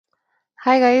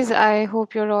Hi guys, I hope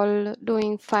you're all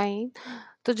doing fine.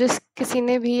 तो जिस किसी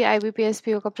ने भी IBPS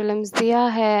PO का प्रीलिम्स दिया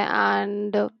है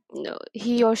एंड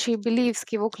ही और शी बिलीव्स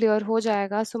कि वो क्लियर हो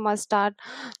जाएगा, so must start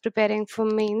preparing for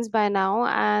mains by now.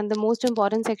 And the most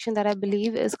important section that I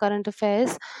believe is current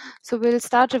affairs. So we'll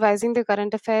start revising the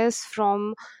current affairs from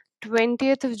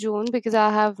 20th of June because I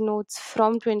have notes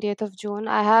from 20th of June.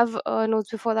 I have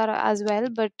notes before that as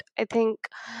well, but I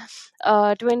think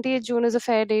 20th June is a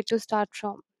fair date to start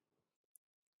from.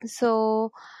 So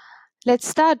let's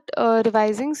start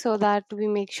revising so that we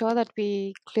make sure that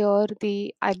we clear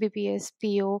the IBPS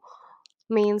PO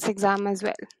mains exam as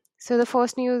well. So the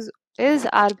first news is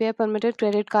RBI permitted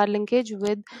credit card linkage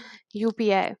with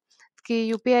UPI. कि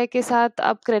UPI के साथ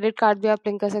आप credit card भी आप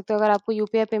link कर सकते हो। अगर आपको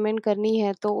यूपीआई पेमेंट करनी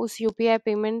है तो उस यूपीआई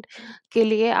पेमेंट के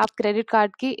लिए आप क्रेडिट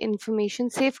कार्ड की इंफॉर्मेशन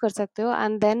सेव कर सकते हो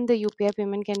and then the UPI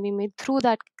payment can be made through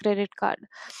that credit card.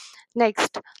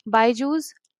 Next,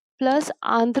 Byju's plus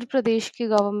Andhra Pradesh की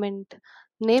गवर्नमेंट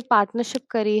ने पार्टनरशिप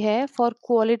करी है फॉर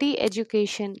क्वालिटी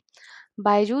एजुकेशन।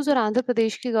 बायजूस और आंध्र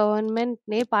प्रदेश की गवर्नमेंट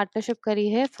ने पार्टनरशिप करी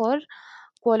है for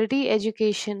quality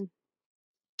education.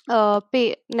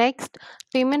 Next,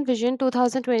 Payment Vision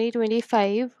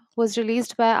 2020-25 was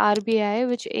released by RBI,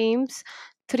 which aims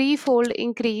threefold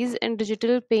increase in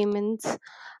digital payments.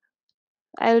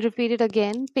 I'll repeat it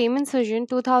again. Payments Vision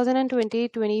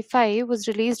 2020-25 was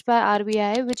released by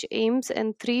RBI, which aims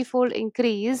in threefold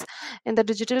increase in the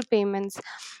digital payments.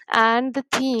 And the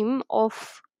theme of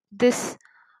this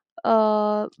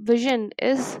vision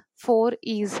is 4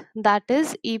 E's. That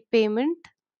is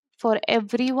e-payment for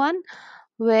everyone,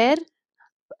 where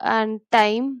and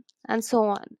time and so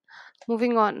on.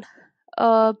 Moving on.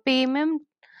 Payment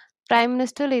Prime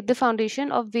Minister laid the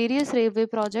foundation of various railway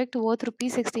project worth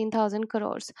rupees 16,000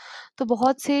 crores. तो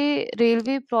बहुत से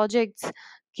railway projects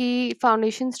की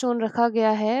foundation stone रखा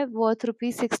गया है worth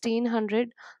rupees 1600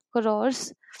 crores.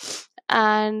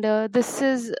 And this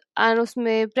is and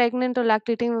उसमें pregnant और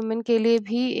lactating women के लिए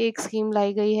भी एक स्कीम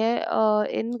लाई गई है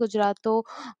इन गुजरात। तो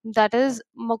दैट इज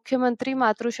मुख्यमंत्री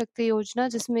मातृशक्ति योजना,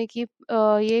 जिसमें कि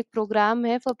ये एक प्रोग्राम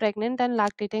है for pregnant and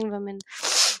lactating women.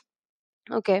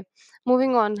 Okay,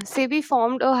 moving on. SEBI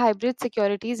formed a hybrid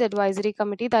securities advisory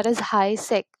committee, that is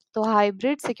HiSec. So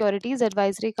Hybrid Securities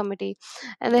Advisory Committee,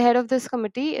 and the head of this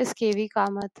committee is KV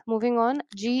Kamath. Moving on,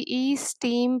 GE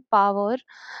Steam Power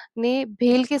ने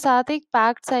भेल के साथ एक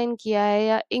pact sign किया है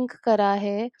या ink करा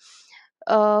है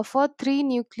for 3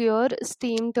 nuclear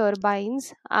steam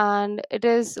turbines, and it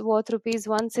is worth rupees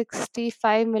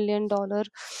 $165 million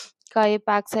का ये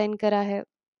पैक्ट साइन करा है।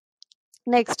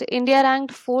 Next, India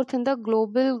ranked fourth in the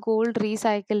global gold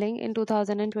recycling in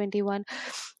 2021.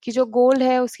 कि जो गोल्ड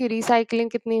है उसकी रिसाइकलिंग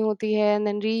कितनी होती है एंड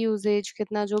देन रीयूजेज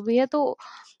कितना जो भी है, तो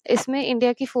इसमें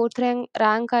इंडिया की फोर्थ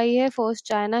रैंक आई है। फर्स्ट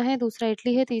चाइना है, दूसरा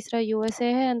इटली है, तीसरा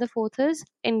यूएसए है and the fourth is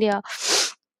India.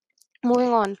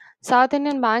 Moving on, South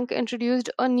Indian Bank introduced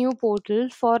a new portal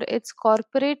for its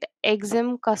corporate EXIM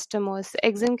customers.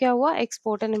 EXIM क्या हुआ?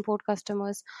 Export and Import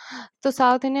customers. तो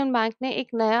साउथ इंडियन बैंक ने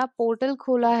एक नया पोर्टल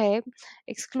खोला है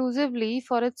exclusively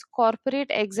for its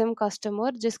corporate exam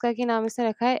customer, जिसका कि नाम इसने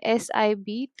रखा है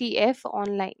SIBTF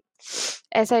online.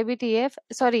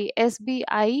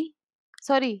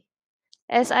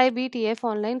 SIBTF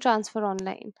online transfer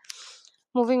online.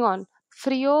 Moving on,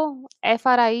 फ्रियो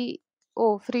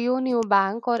फ्रियो न्यू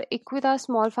बैंक और इक्विटा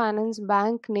स्मॉल फाइनेंस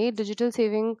बैंक ने डिजिटल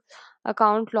सेविंग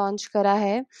अकाउंट लॉन्च करा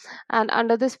है एंड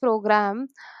अंडर दिस प्रोग्राम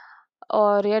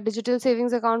और या डिजिटल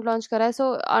सेविंग्स अकाउंट लॉन्च करा है।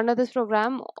 So under this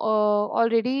programme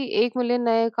already 1 million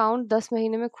नए अकाउंट 10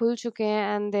 महीने में खुल चुके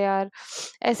हैं and they are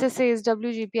SSAs,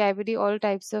 WGP, IBD, all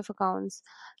types of accounts.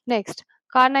 Next,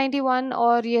 card 91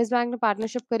 और येस बैंक ने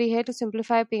पार्टनरशिप करी है to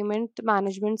simplify payment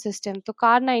management system. तो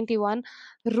कार्ड 91,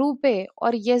 रूपे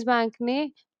और येस बैंक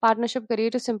ने पार्टनरशिप करी है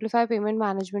to simplify payment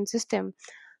management system.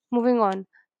 Moving on,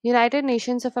 United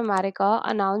Nations of America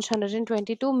announced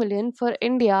 122 million for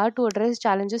India to address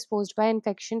challenges posed by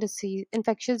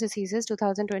infectious diseases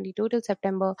 2022 till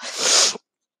September.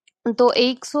 तो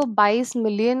 122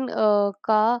 million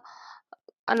का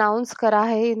announce करा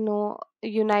है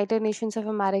United Nations of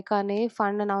America ने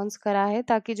fund announce करा है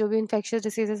ताकि जो भी इन्फेक्शियस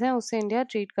डिसीजेस हैं उससे इंडिया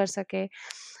ट्रीट कर सके।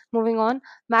 Moving on,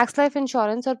 max life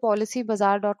insurance और पॉलिसी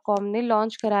बाजार .com ने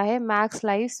लॉन्च करा है max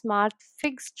life smart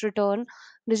fixed return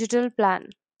digital plan.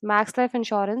 Max life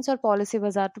insurance और पॉलिसी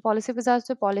बाजार, तो पॉलिसी बाजार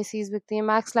से पॉलिसीज बिकती हैं,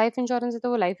 मैक्स लाइफ इंश्योरेंस है तो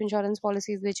वो लाइफ इंश्योरेंस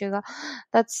पॉलिसीज बेचेगा।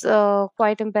 That's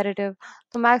quite imperative.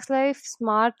 तो max life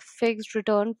smart fixed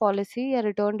return policy या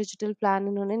रिटर्न डिजिटल प्लान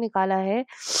इन्होंने निकाला है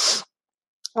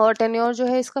और टेन्योर जो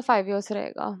है इसका 5 years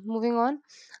रहेगा। Moving on,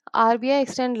 RBI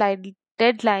extend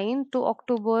deadline to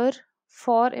October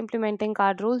for implementing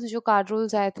card rules. जो कार्ड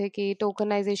रूल्स आए थे कि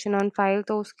टोकनाइजेशन ऑन फाइल,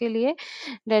 तो उसके लिए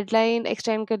डेडलाइन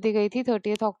एक्सटेंड कर दी गई थी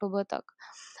 30 अक्टूबर तक।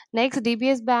 Next,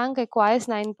 DBS bank acquires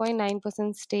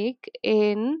 9.9% stake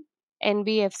in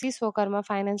NBFC स्वकर्मा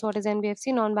finance. What is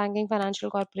NBFC? Non banking financial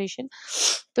corporation.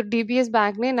 तो डीबीएस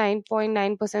बैंक ने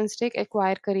 9.9% स्टेक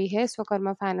एक्वायर करी है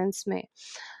स्वकर्मा फाइनेंस में।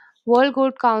 वर्ल्ड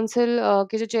गोल्ड काउंसिल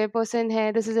के जो चेयरपर्सन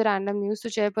है, this is a random news, तो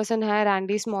चेयरपर्सन है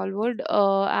Randy स्मॉलवुड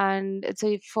and it's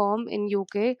a firm in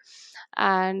UK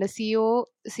and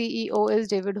CEO is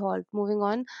David Holt. Moving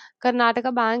on,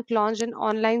 Karnataka bank launch an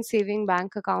online saving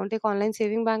bank account. एक online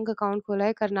saving bank account खोला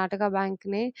है Karnataka bank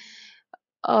ने,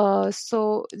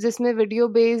 जिसमें video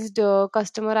based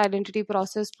customer identity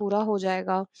process पूरा हो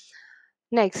जाएगा।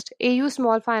 Next, AU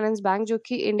small finance bank, जो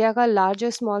कि इंडिया का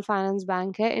लार्जेस्ट स्मॉल फाइनेंस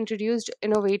बैंक है, introduced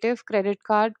innovative credit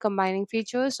card combining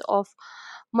features of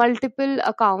multiple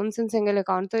accounts in single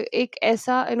account. तो एक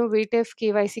ऐसा इनोवेटिव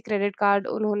केवाईसी क्रेडिट कार्ड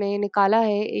उन्होंने निकाला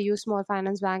है एयू स्मॉल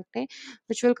फाइनेंस बैंक ने,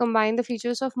 which will combine the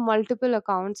features of multiple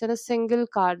accounts in a single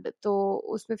card. तो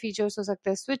उसमें features हो सकते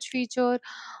हैं स्विच फीचर,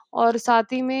 और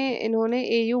साथ ही में इन्होंने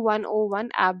AU101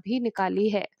 ऐप भी निकाली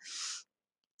है।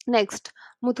 नेक्स्ट,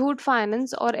 मुथूट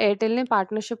फाइनेंस और एयरटेल ने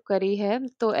पार्टनरशिप करी है।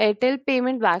 तो एयरटेल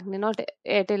पेमेंट बैंक ने, नॉट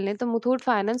एयरटेल ने, तो मुथूट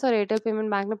फाइनेंस और एयरटेल पेमेंट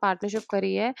बैंक ने पार्टनरशिप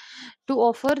करी है टू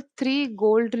ऑफर 3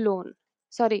 गोल्ड लोन।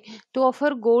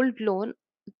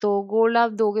 तो गोल्ड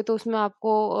आप दोगे तो उसमें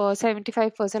आपको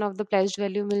 75% ऑफ द प्लेज्ड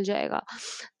वैल्यू मिल जाएगा।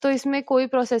 तो इसमें कोई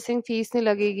प्रोसेसिंग फीस नहीं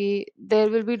लगेगी। There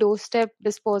will be door step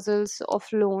disposals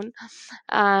of loan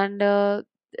and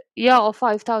या ऑफ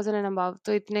 5,000 एंड अबव,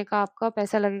 तो इतने का आपका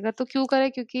पैसा लगेगा। तो क्यों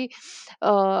करें? क्योंकि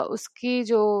उसकी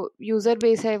जो यूजर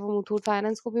बेस है वो मुथूट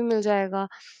फाइनेंस को भी मिल जाएगा।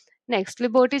 नेक्स्ट,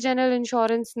 लिबर्टी जनरल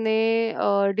इंश्योरेंस ने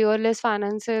ड्यूअरलेस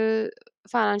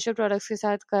फाइनेंशियल प्रोडक्ट्स के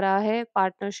साथ करा है,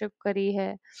 पार्टनरशिप करी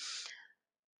है।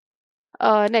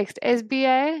 नेक्स्ट,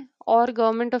 एसबीआई और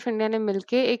गवर्नमेंट ऑफ इंडिया ने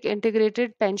मिलके एक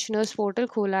इंटीग्रेटेड पेंशनर्स पोर्टल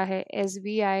खोला है।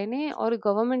 एसबीआई ने और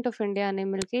गवर्नमेंट ऑफ इंडिया ने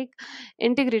मिलके एक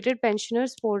इंटीग्रेटेड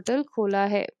पेंशनर्स पोर्टल खोला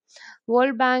है।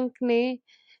 वर्ल्ड बैंक ने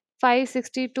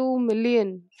 562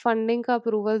 मिलियन फंडिंग का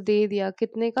अप्रूवल दे दिया।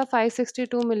 कितने का?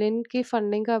 562 मिलियन की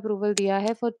फंडिंग का अप्रूवल दिया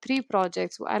है for 3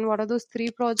 projects। And what are those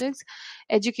 3 projects?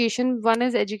 Education, one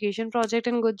is education project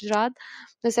in Gujarat,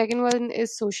 the second one is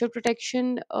social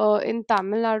protection in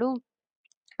Tamil Nadu,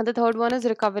 and the third one is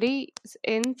recovery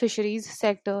in fisheries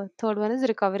sector. Third one is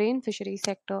recovery in fisheries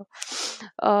sector.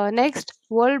 Next,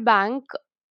 World Bank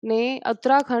ने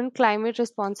Uttarakhand climate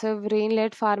responsive rain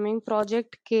lead farming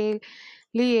project के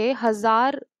लिए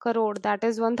 1,000 crore, that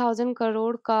is 1,000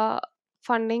 crore का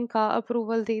funding का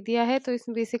approval दे दिया है। तो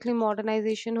इसमें basically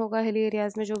modernisation होगा हिली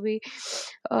एरियाज में जो भी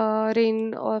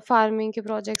रेन और फार्मिंग के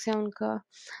प्रोजेक्ट्स हैं उनका।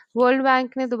 वर्ल्ड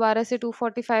बैंक ने दोबारा से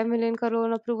 245 मिलियन का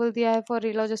लोन अप्रूवल दिया है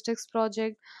for logistics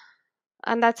project.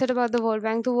 And that's it about the world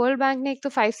bank. तो वर्ल्ड बैंक ने एक तो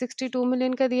 562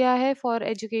 मिलियन का दिया है for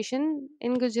education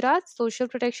in Gujarat, social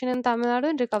protection in Tamil Nadu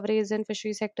and recoveries in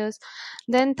fishery sectors.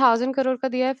 Then 1,000 crore का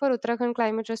दिया है for Uttarakhand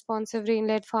climate responsive rain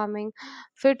lead farming.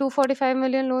 फिर 245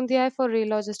 मिलियन लोन दिया है for rail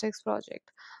logistics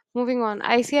project. Moving on,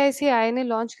 ICICI ने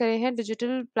लॉन्च करे हैं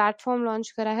डिजिटल प्लेटफॉर्म लॉन्च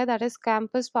करा है, that is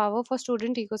campus power for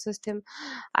student ecosystem.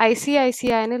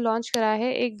 ICICI ने लॉन्च करा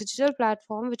है एक digital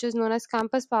platform which is known as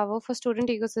campus power for student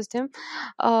ecosystem.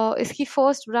 इसकी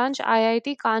फर्स्ट ब्रांच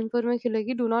आईआईटी कानपुर में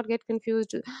खुलेगी। Do not gate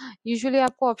confused, usually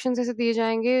आपको ऑप्शन ऐसे दिए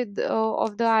जाएंगे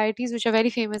of the IITs which are very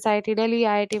famous, IIT Delhi,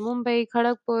 IIT Mumbai,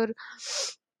 Kharagpur.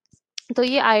 तो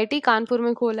ये आईआईटी कानपुर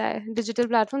में खोला है digital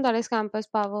platform, that is campus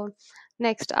power.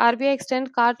 Next, RBI extend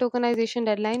card tokenization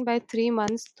deadline by 3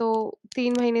 months। तो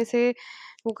 3 महीने से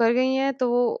वो कर गई हैं, तो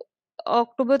वो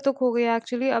अक्टूबर तक हो गया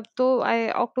एक्चुअली। अब तो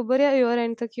अक्टूबर या ईयर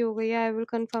एंड तक ही हो गई है। आई विल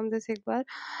कंफर्म दिस एक बार।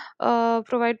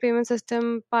 प्रोवाइड पेमेंट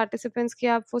सिस्टम पार्टिसिपेंट्स की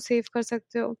आप वो सेव कर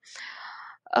सकते हो।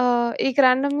 एक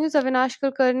random news, Avinash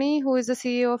Kulkarni who is the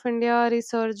CEO of India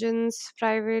resurgence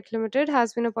private limited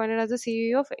has been appointed as the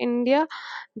CEO of India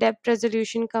डेप्ट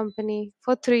रेजोल्यूशन कंपनी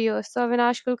फॉर 3 years। तो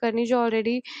अविनाश कुलकर्णी जो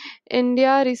ऑलरेडी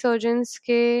इंडिया रिसर्जेंस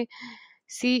के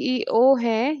सीईओ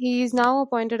है, he is now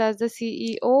appointed as the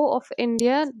CEO of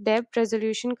India डेप्ट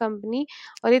resolution company,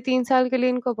 और ये 3 साल के लिए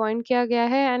इनको अपॉइंट किया गया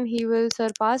है and he will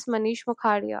surpass Manish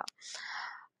Makharia.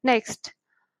 Next,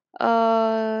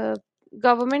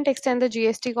 government extend the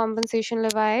GST compensation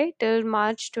levy till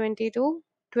March 22,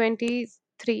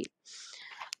 23.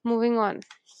 Moving on,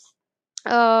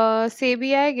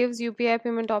 SEBI gives UPI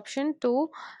payment option to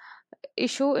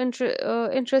issue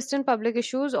interest in public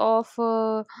issues of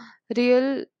real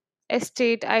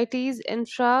estate, ITs,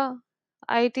 infra,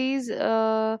 ITs,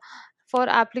 for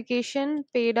application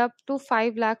paid up to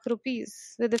 5 lakh rupees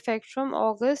with effect from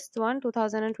August 1,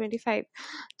 2025.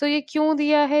 तो ये क्यों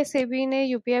दिया है सेबी ने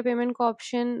UPI payment का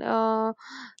option?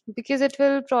 Because it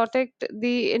will protect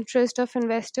the interest of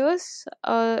investors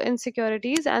in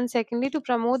securities, and secondly to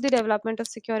promote the development of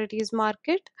securities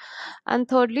market, and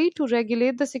thirdly to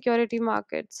regulate the security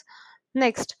markets.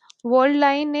 Next, world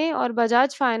line ने और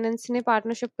Bajaj finance ने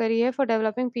partnership करी है for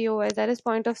developing POS, that is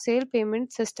point of cell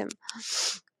payment system.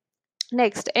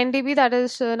 Next, NDB that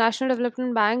is national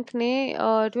development bank ने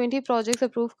 20 projects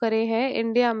approve करे हैं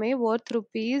India में worth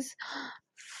rupees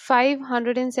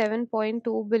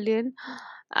 507.2 billion,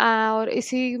 और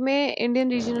इसी में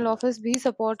इंडियन रीजनल ऑफिस भी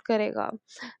सपोर्ट करेगा.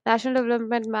 नेशनल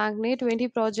डेवलपमेंट बैंक ने 20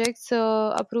 प्रोजेक्ट्स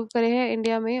अप्रूव करे हैं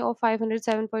इंडिया में और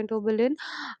 507.2 billion,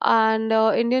 and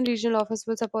Indian regional office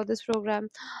will support this programme.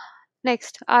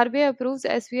 Next, RBI approves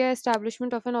SBI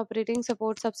establishment of an operating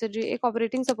support subsidiary. एक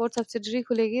ऑपरेटिंग सपोर्ट सब्सिडरी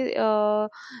खुलेगी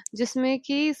जिसमें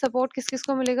कि सपोर्ट किस किस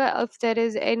को मिलेगा? If there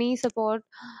is any support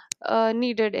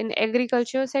needed in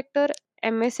agriculture sector,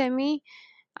 MSME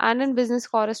and in business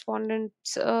correspondent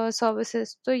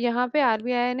services. तो यहाँ पे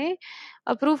आरबीआई ने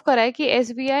अप्रूव करा है कि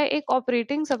एसबीआई एक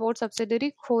ऑपरेटिंग सपोर्ट सब्सिडरी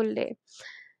खोल ले.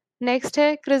 नेक्स्ट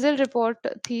है क्रिजल रिपोर्ट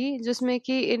थी जिसमें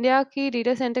कि इंडिया की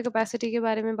डेटा सेंटर कैपेसिटी के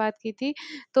बारे में बात की थी.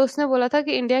 तो उसने बोला था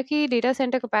कि इंडिया की data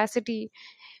centre capacity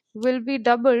will be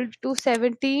doubled to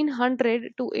 1700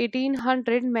 to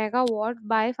 1800 megawatt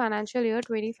by financial year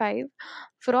 25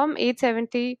 from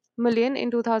 870 million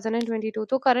in 2022.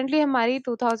 तो currently हमारी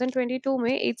 2022 में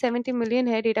 870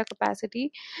 million है data capacity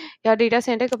या data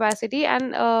center capacity,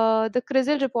 and the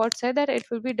CRISIL report said that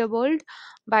it will be doubled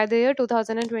by the year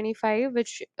 2025,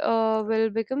 which will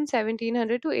become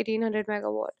 1700 to 1800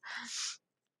 megawatt.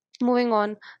 Moving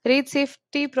on, road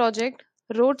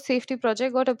safety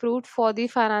project got approved for the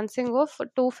financing of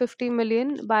 250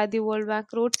 million by the World Bank.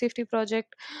 Road safety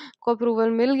project को approval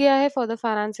मिल गया है for the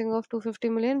financing of 250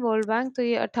 million world bank. तो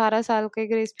ये 18 साल का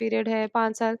grace period है,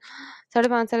 5 साल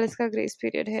 5.5 साल इसका ग्रेस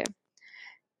पीरियड है.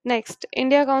 Next,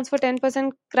 India accounts for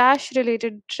 10%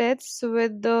 crash-related deaths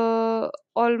with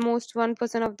almost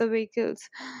 1% of the vehicles.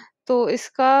 तो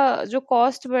इसका जो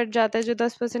कॉस्ट बढ़ जाता है, जो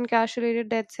 10% कैश रिलेटेड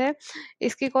डेथ्स है,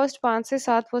 इसकी कॉस्ट 5 से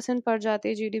 7% पड़ जाती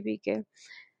है जीडीपी के.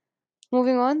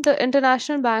 Moving on, the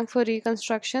International Bank for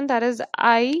Reconstruction, that is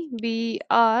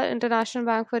IBR, International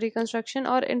Bank for Reconstruction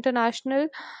or International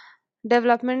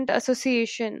Development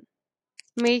Association,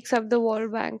 makes up the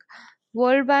World Bank.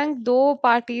 World bank दो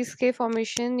पार्टीज के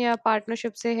formation या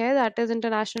पार्टनरशिप से है, that is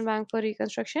international bank for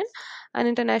reconstruction and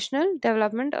international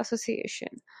development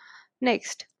association.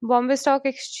 Next, Bombay stock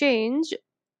exchange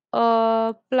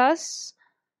plus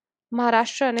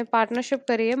Maharashtra ने partnership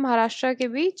करी है. महाराष्ट्र के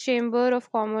भी चेंबर ऑफ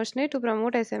कॉमर्स ने टू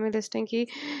प्रमोट एसएमई लिस्टिंग की,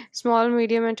 स्मॉल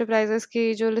मीडियम एंटरप्राइजेस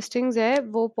की जो लिस्टिंग्स है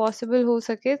वो पॉसिबल हो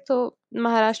सके, तो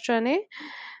महाराष्ट्र ने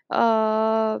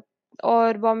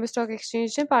और बॉम्बे स्टॉक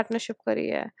एक्सचेंज ने पार्टनरशिप करी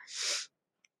है.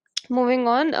 मूविंग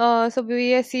ऑन, सो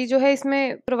बीएसई जो है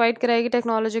इसमें प्रोवाइड कराएगी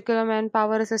technological man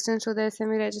power assistance to the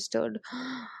SME registered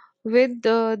with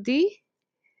the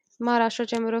Maharashtra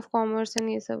chamber of commerce and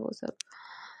ये सब वो सब.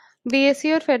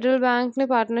 बीएसई और फेडरल बैंक ने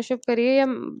पार्टनरशिप करी है या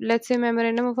let's say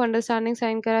memorandum of understanding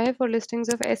sign करा है for listings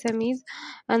of SMEs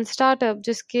and startup,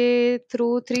 जिसके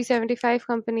थ्रू 375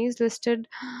 कंपनीज लिस्टेड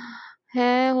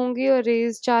हैं होंगी और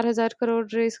 4,000 करोड़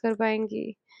रेज कर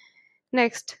पाएंगी.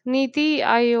 नेक्स्ट, नीति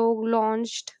आयोग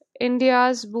launched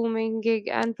India's booming gig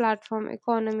and platform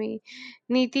economy.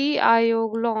 Niti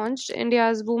Aayog launched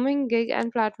India's booming gig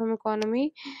and platform economy,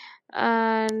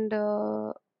 and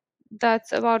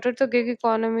that's about it. The gig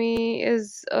economy is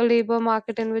a labor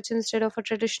market in which instead of a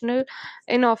traditional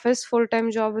in-office full-time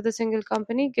job with a single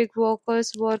company, gig workers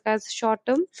work as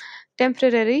short-term,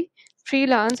 temporary,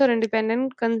 freelance or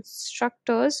independent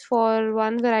constructors for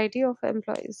one variety of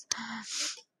employees.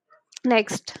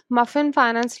 Next, Muffin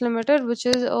Finance Limited, which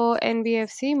is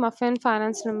NBFC. Muffin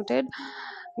Finance Limited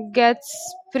gets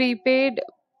prepaid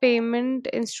payment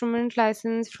instrument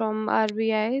license from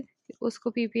RBI.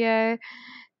 उसको PPI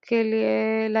के लिए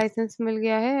licence मिल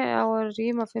गया है और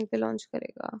ये muffin pay launch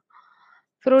करेगा.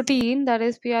 Protean, that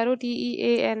is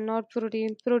PROTEAN, not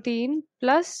protean. Protean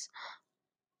plus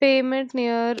payment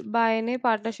nearby ने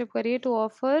partnership करी है to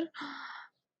offer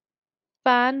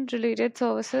PAN related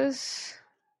services,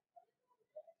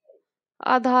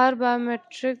 Aadhaar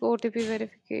biometric OTP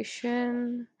verification.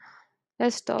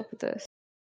 Let's stop this.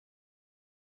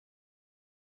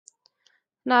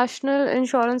 National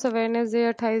insurance awareness day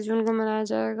 28 जून को मनाया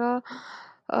जाएगा.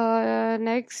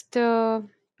 Next,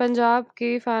 Punjab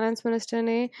के finance minister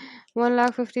ने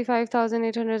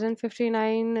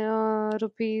 1,55,859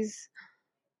 rupees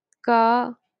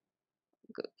का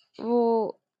वो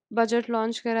बजट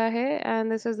लॉन्च करा है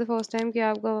and this is the first time कि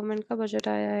आप गवर्नमेंट का बजट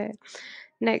आया है।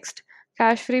 Next,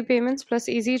 cash free payments plus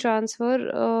easy transfer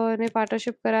ने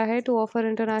पार्टनरशिप करा है to offer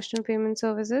international payment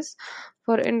services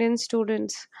for Indian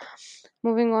students.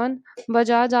 Moving on,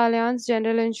 Bajaj Allianz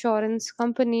general insurance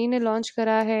company ने लॉन्च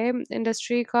करा है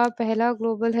इंडस्ट्री का पहला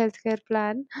ग्लोबल हेल्थ केयर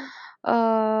प्लान,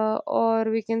 और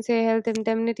we can say health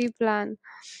indemnity plan.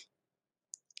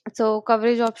 So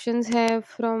coverage options हैं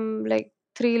फ्रॉम लाइक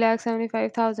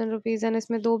 3,75,000 रुपीज़ एंड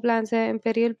इसमें दो plans हैं,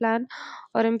 इम्पेरियल प्लान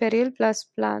और imperial plus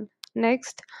plan.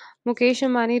 Next, Mukesh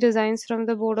Ambani resigns from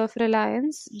the board of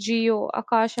Reliance Jio,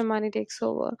 Akash Ambani takes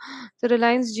over. तो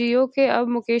रिलायंस जियो के अब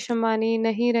मुकेश अंबानी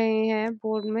नहीं रहे हैं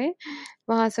बोर्ड में,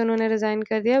 वहाँ से उन्होंने रिजाइन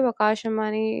कर दिया, अब आकाश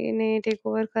अंबानी ने टेक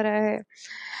ओवर करा है।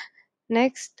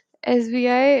 नेक्स्ट,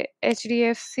 एसबीआई,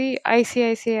 एचडीएफसी,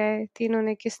 आईसीआईसीआई, तीनों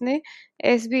ने किसने,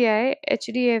 एसबीआई,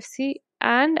 एचडीएफसी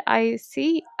एंड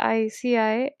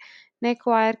आईसीआईसीआई ने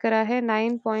एक्वायर करा है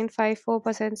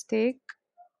 9.54% stake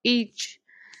each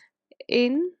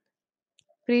in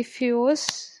प्रीफ्यूस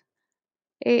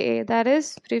AA, that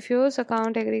is Prefios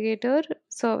Account Aggregator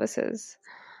Services.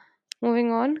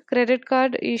 Moving on, credit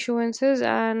card issuances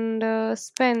and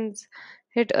spends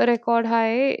hit a record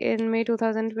high in May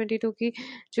 2022 की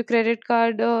जो credit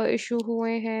card issue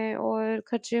हुए हैं और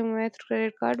खर्चे हुए हैं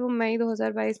क्रेडिट कार्ड, वो मई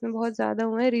 2022 में बहुत ज़्यादा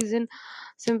हुए हैं। रीज़न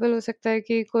सिंपल हो सकता है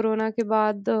कि कोरोना के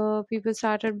बाद people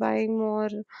started buying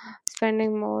more,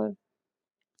 spending more.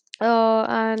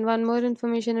 And one more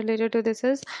information related to this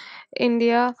is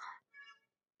India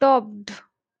topped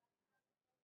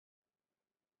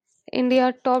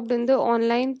India topped in the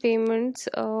online payments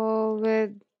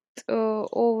with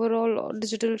overall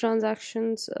digital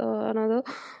transactions, another,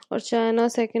 or China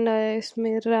second आया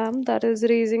इसमें RAM, that is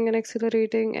raising and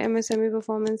accelerating MSME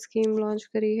performance scheme launch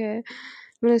करी है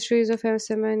Ministries of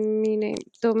MSME ने।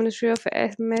 तो Ministry of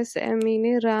MSME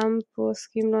ने RAM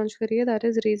scheme launch करी है, that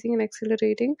is raising and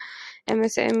accelerating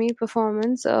MSME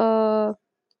performance.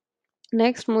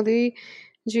 Next, Modi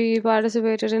ji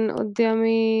participated in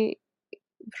Udyami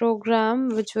program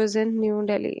which was in New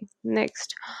Delhi.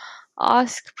 Next,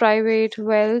 Ask Private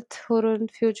Wealth Hurun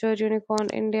Future Unicorn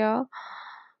India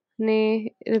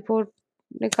ने report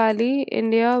निकाली,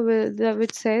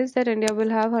 which says that India will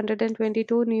have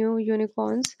 122 new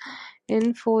unicorns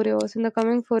in 4 years. In the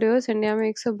coming 4 years, India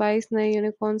में 122 नए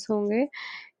unicorns होंगे,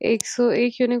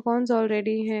 101 unicorns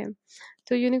already हैं।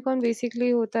 तो unicorn basically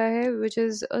होता है which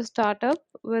is a startup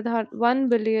with 1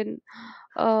 billion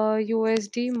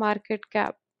USD market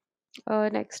cap.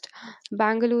 Next,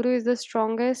 Bangalore is the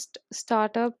strongest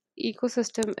startup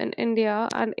ecosystem in India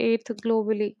and eighth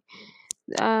globally.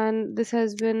 And this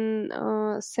has been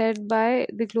said by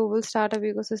the Global Startup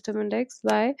Ecosystem Index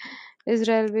by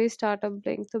Israel-based Startup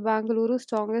Blink. तो Bengaluru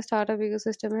strongest startup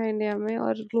ecosystem है India में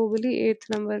और globally 8th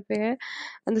number पे है,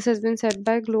 and this has been said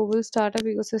by Global Startup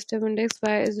Ecosystem Index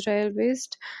by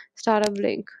Israel-based Startup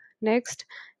Blink. Next,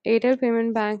 Airtel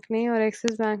payment bank ने और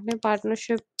axis bank ने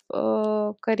partnership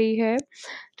करी है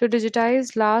to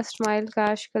digitise last mile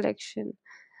cash collection.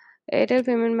 Airtel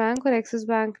payment bank और axis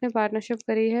bank ने partnership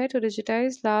करी है to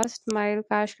digitise last mile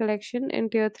cash collection in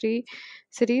tier 3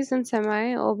 cities and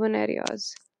semi-urban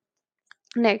areas.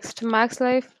 Next, max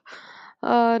life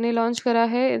ने लॉन्च करा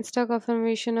है Insta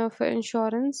confirmation of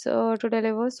insurance to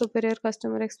deliver superior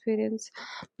customer experience.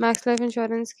 Max life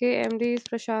insurance के MD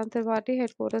Prashant Tripathi,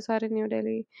 headquarters are in new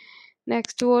Delhi.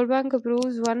 Next, world bank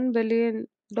approves $1 billion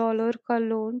का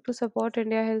loan to support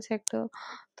India health sector.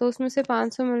 तो उसमें से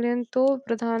 500 million तो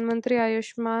प्रधानमंत्री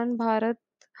Ayushman Bharat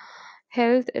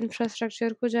health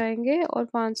infrastructure को जाएंगे और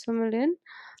 500 मिलियन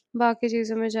बाकी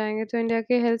चीज़ों में जाएंगे। तो इंडिया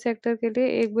के हेल्थ सेक्टर के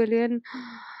लिए $1 बिलियन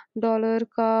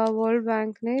का वर्ल्ड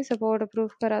बैंक ने सपोर्ट अप्रूव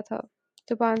करा था।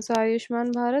 तो 500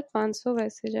 आयुष्मान भारत, 500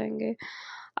 वैसे जाएंगे।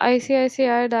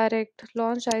 ICICI direct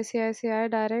launch, ICICI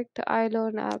direct I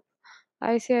learn app.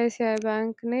 ICICI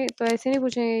bank ने, तो ऐसे नहीं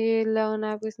पूछेंगे ये लर्न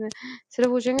ऐप किसने, सिर्फ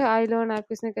पूछेंगे आई लर्न ऐप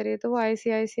किसने करी है, तो वो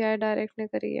ICICI डायरेक्ट ने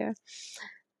करी है।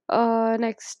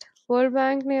 नेक्स्ट, वर्ल्ड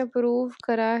बैंक ने अप्रूव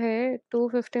करा है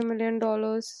 $250 मिलियन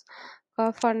का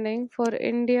funding for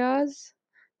India's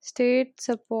state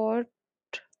support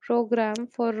programme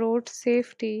for road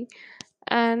safety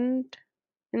and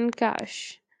in cash.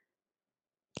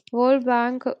 World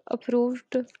Bank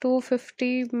approved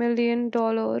 $250 million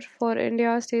for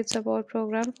India State Support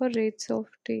Program for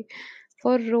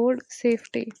road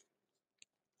safety.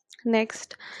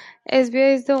 Next, SBI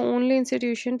is the only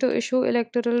institution to issue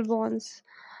electoral bonds,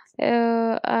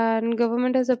 and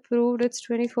government has approved its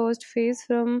 21st phase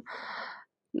from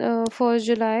 1st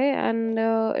July, and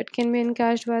it can be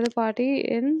encashed by the party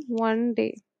in one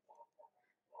day.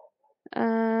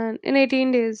 and in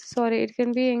 18 days, sorry, it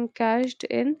can be encashed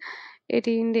in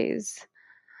 18 days.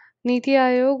 NITI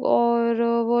Aayog और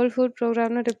world food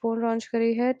programme ने report launch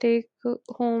करी है, take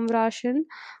home ration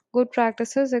good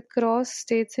practices across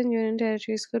states and union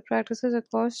territories. Good practices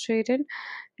across state and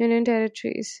union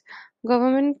territories.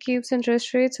 Government keeps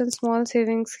interest rates and small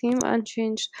savings scheme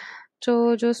unchanged. तो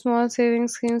जो small saving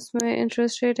schemes में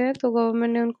interest rate है तो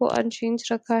government ने उनको unchange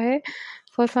रखा है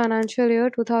for financial year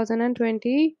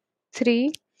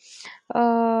 2023.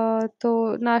 तो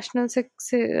नेशनल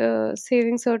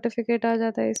सेविंग सर्टिफिकेट आ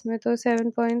जाता है इसमें, तो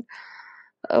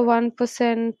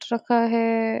 7.1% रखा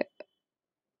है.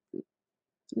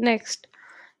 नेक्स्ट,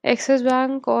 एक्सिस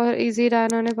बैंक और इजी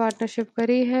डायनो ने पार्टनरशिप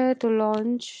करी है to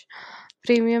launch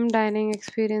premium dining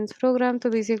experience programme. तो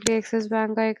बेसिकली एक्सिस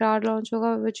बैंक का एक कार्ड लॉन्च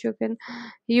होगा which you can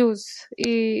use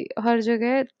her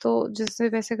जगह, तो जिससे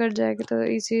पैसे कट जाएंगे. तो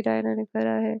इजी डायनो ने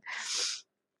करा है.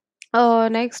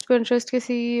 नेक्स्ट, Pinterest के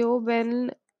CEO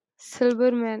Ben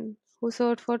Silbermann, who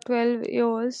served for 12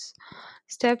 years,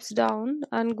 steps down,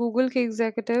 and Google के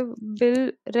executive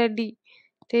Bill Reddy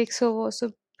takes over. So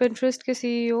Pinterest के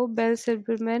CEO Bill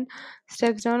Silbermann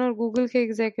steps down और Google के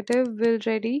executive Bill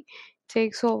Reddy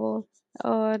takes over.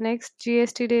 Next,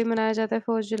 GST day मनाया जाता है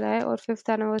 1 जुलाई और 5th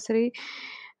anniversary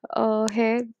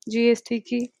है GST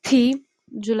की थी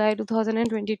जुलाई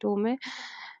 2022 में,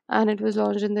 and it was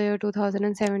launched in the year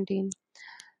 2017.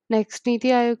 Next,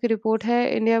 NITI आयोग की रिपोर्ट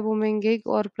है इंडिया बूमिंग गिग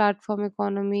और प्लेटफॉर्म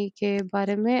इकोनॉमी के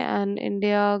बारे में, and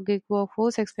India gig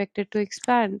workforce expected to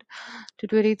expand to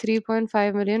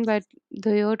 23.5 million by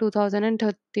the year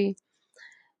 2030.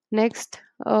 Next,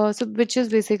 so which is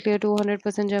basically a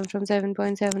 200% jump from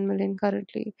 7.7 million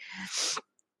currently.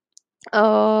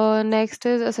 Next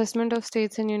is assessment of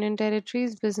states and union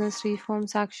territories business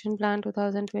reforms action plan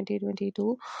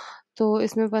 2020-22. तो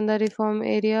इसमें 15 reform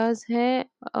areas हैं.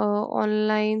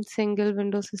 Online single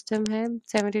window system है.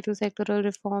 72 sectoral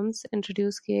reforms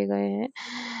introduce किए गए हैं,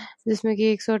 जिसमें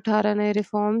कि 118 नए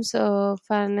रिफॉर्म्स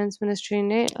फाइनेंस मिनिस्ट्री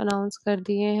ने अनाउंस कर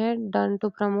दिए हैं, done to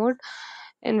promote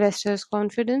investors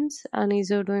confidence and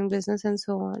ease of doing business and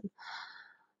so on.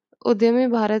 उद्यमी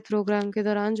भारत प्रोग्राम के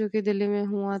दौरान जो कि दिल्ली में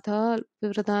हुआ था,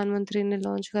 प्रधानमंत्री ने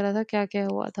लॉन्च करा था. क्या क्या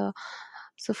हुआ था?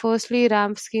 So firstly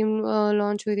ramp scheme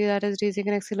launch हुई थी, that is raising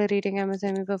and accelerating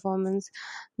MSME performance.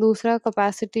 दूसरा,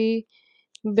 capacity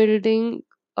building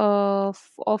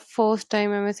of first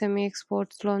time MSME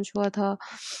exports launch हुआ था.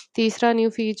 तीसरा, new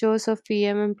features of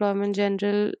PM employment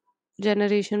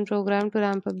generation programme to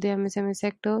ramp up the MSME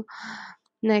sector.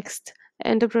 Next,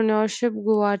 entrepreneurship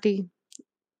Guwahati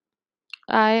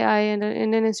and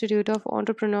Indian Institute of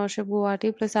Entrepreneurship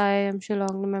Guwahati plus IIM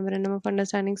Shillong ने memorandum of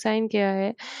understanding sign किया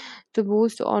है to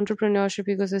boost entrepreneurship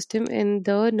ecosystem in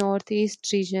the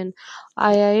northeast region.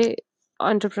 II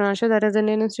Entrepreneurship, that is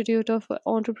Indian Institute of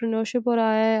Entrepreneurship, और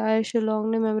III Shillong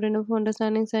ने memorandum of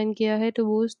understanding sign किया है to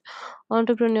boost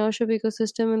entrepreneurship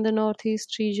ecosystem in the northeast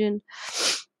region.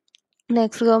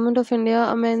 Next, Government of India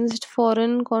amends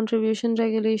Foreign Contribution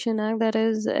Regulation Act, that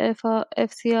is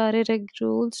FCRA Reg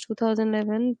Rules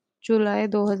 2011 जुलाई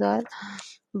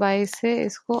 2022 से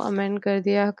इसको amend कर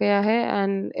दिया गया है,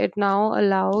 and it now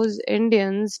allows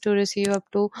Indians to receive up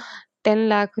to 10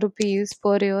 lakh rupees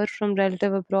per year from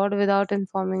relative abroad without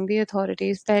informing the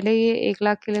authorities. पहले ये 1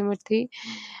 लाख की limit थी,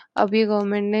 अब ये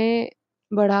गवर्नमेंट ने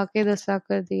बढ़ा के 10 लाख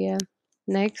कर दिया है.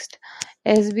 नेक्स्ट,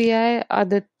 SBI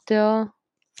आदित्य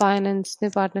फाइनेंस ने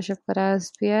पार्टनरशिप करा है.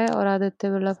 SBI और आदित्य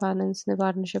बिरला फाइनेंस ने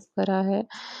पार्टनरशिप करा है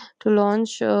to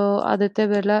launch Aditya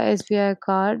Birla SBI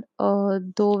card.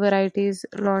 2 varieties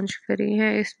launch करी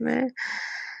हैं इसमें,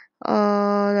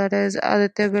 that is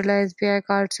Aditya Birla SBI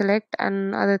card select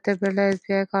and Aditya Birla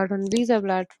SBI card on Visa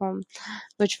platform,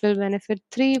 which will benefit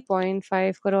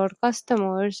 3.5 crore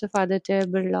customers of Aditya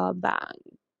Birla Bank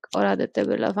or Aditya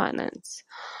Birla Finance.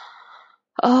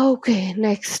 Okay,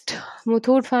 next,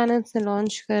 Muthoot finance ने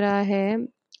launch करा है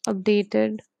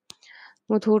updated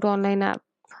Muthoot online app.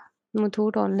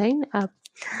 Muthoot online app.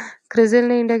 क्रिजिल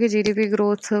ने India की GDP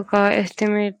growth का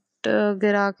estimate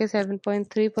गिरा के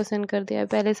 7.3% कर दिया है.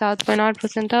 पहले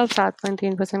 7.8% था, अब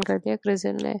 7.3% कर दिया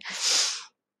क्रिजिल ने,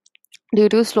 due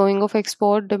to slowing of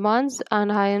export demands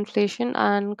and high inflation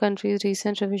and country's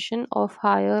recent revision of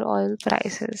higher oil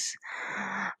prices.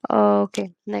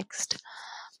 Okay, next.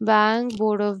 Bank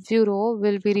Board of Bureau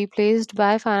will be replaced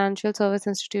by Financial Service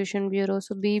Institution Bureau.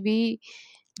 So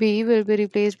BBB will be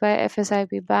replaced by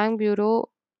FSIB. Bank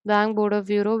Board of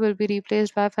Bureau will be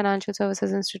replaced by Financial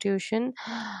Services Institution,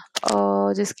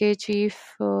 जिसके chief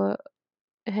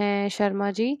हैं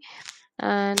Sharma ji,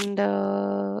 and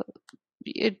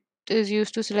it is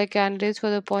used to select candidates for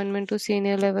the appointment to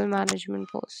senior level management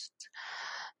posts.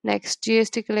 Next,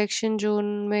 GST collection जून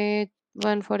में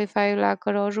 145 lakh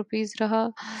crore rupees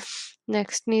रहा.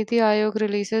 Next, NITI Aayog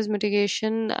releases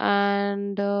mitigation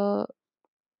and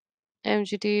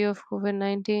MGT of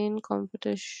COVID-19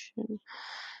 competition.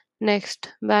 Next,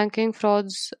 banking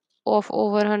frauds of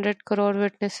over 100 crore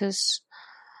witnesses.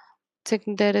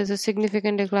 There is a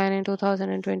significant decline in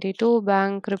 2022.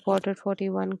 Bank reported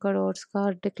 41 crores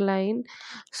का decline.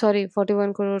 Sorry,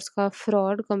 41 crores का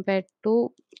fraud compared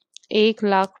to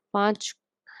 1,05,000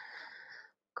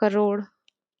 crore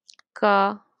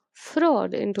का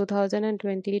fraud in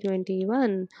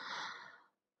 2020-21.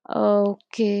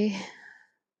 Okay.